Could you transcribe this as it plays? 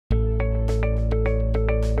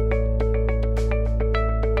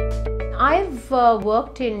I've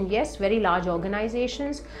worked in, yes, very large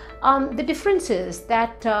organizations. The difference is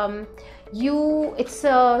that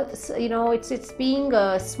it's being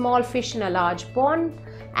a small fish in a large pond.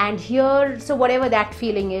 And here, so whatever that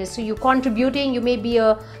feeling is, so you're contributing, you may be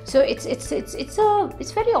it's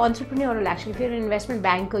very entrepreneurial actually. If you're an investment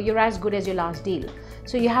banker, you're as good as your last deal.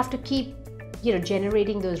 So you have to keep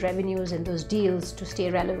generating those revenues and those deals to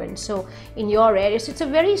stay relevant. So in your area, so it's a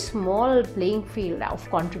very small playing field of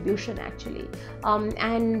contribution actually.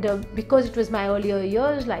 Because it was my earlier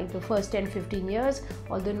years, like the first 10-15 years,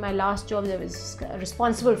 although in my last job I was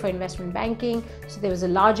responsible for investment banking, so there was a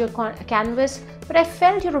larger canvas, but I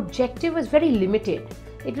felt your objective was very limited.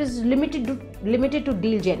 It was limited to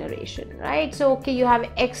deal generation, right? So okay, you have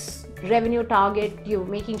X revenue target, you're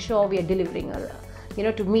making sure we are delivering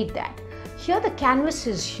to meet that. Here the canvas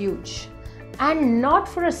is huge, and not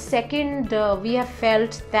for a second we have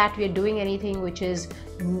felt that we are doing anything which is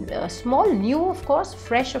small, new of course,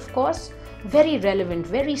 fresh of course, very relevant,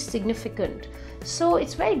 very significant. So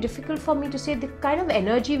it's very difficult for me to say the kind of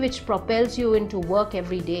energy which propels you into work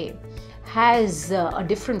every day has a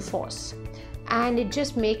different force, and it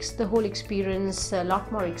just makes the whole experience a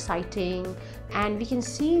lot more exciting, and we can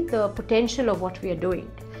see the potential of what we are doing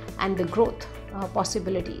and the growth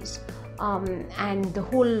possibilities. And the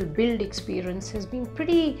whole build experience has been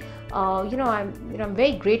pretty, I'm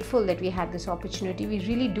very grateful that we had this opportunity. We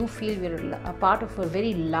really do feel we're a part of a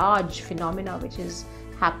very large phenomena which is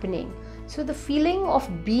happening. So the feeling of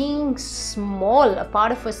being small, a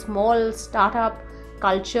part of a small startup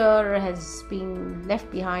culture, has been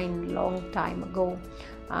left behind a long time ago.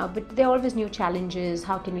 But there are always new challenges.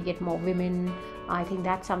 How can we get more women? I think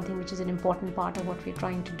that's something which is an important part of what we're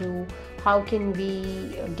trying to do. How can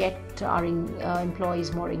we get our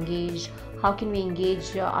employees more engaged? How can we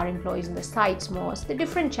engage our employees in the sites more? So the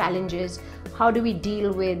different challenges. How do we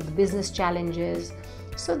deal with business challenges?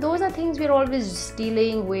 So those are things we're always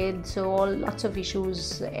dealing with. So lots of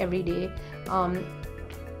issues every day.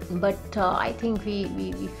 But I think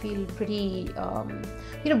we feel pretty,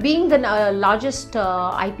 being the largest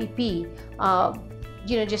IPP,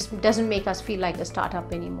 just doesn't make us feel like a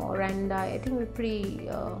startup anymore. And I think we're pretty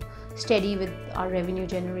steady with our revenue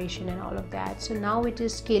generation and all of that. So now it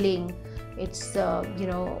is scaling. It's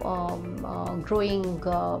growing,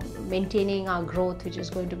 maintaining our growth, which is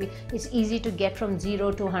going to be, it's easy to get from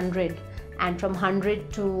 0 to 100, and from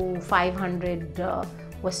 100 to 500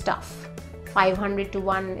 was tough. 500 to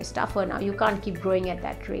 1 is tougher. Now you can't keep growing at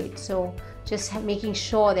that rate. So just making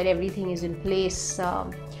sure that everything is in place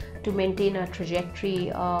to maintain a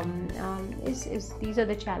trajectory these are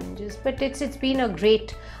the challenges. But it's been a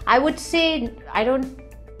great, I would say,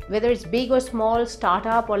 whether it's big or small,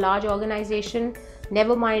 startup or large organization,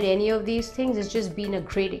 never mind any of these things, it's just been a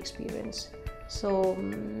great experience. So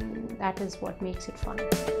that is what makes it fun.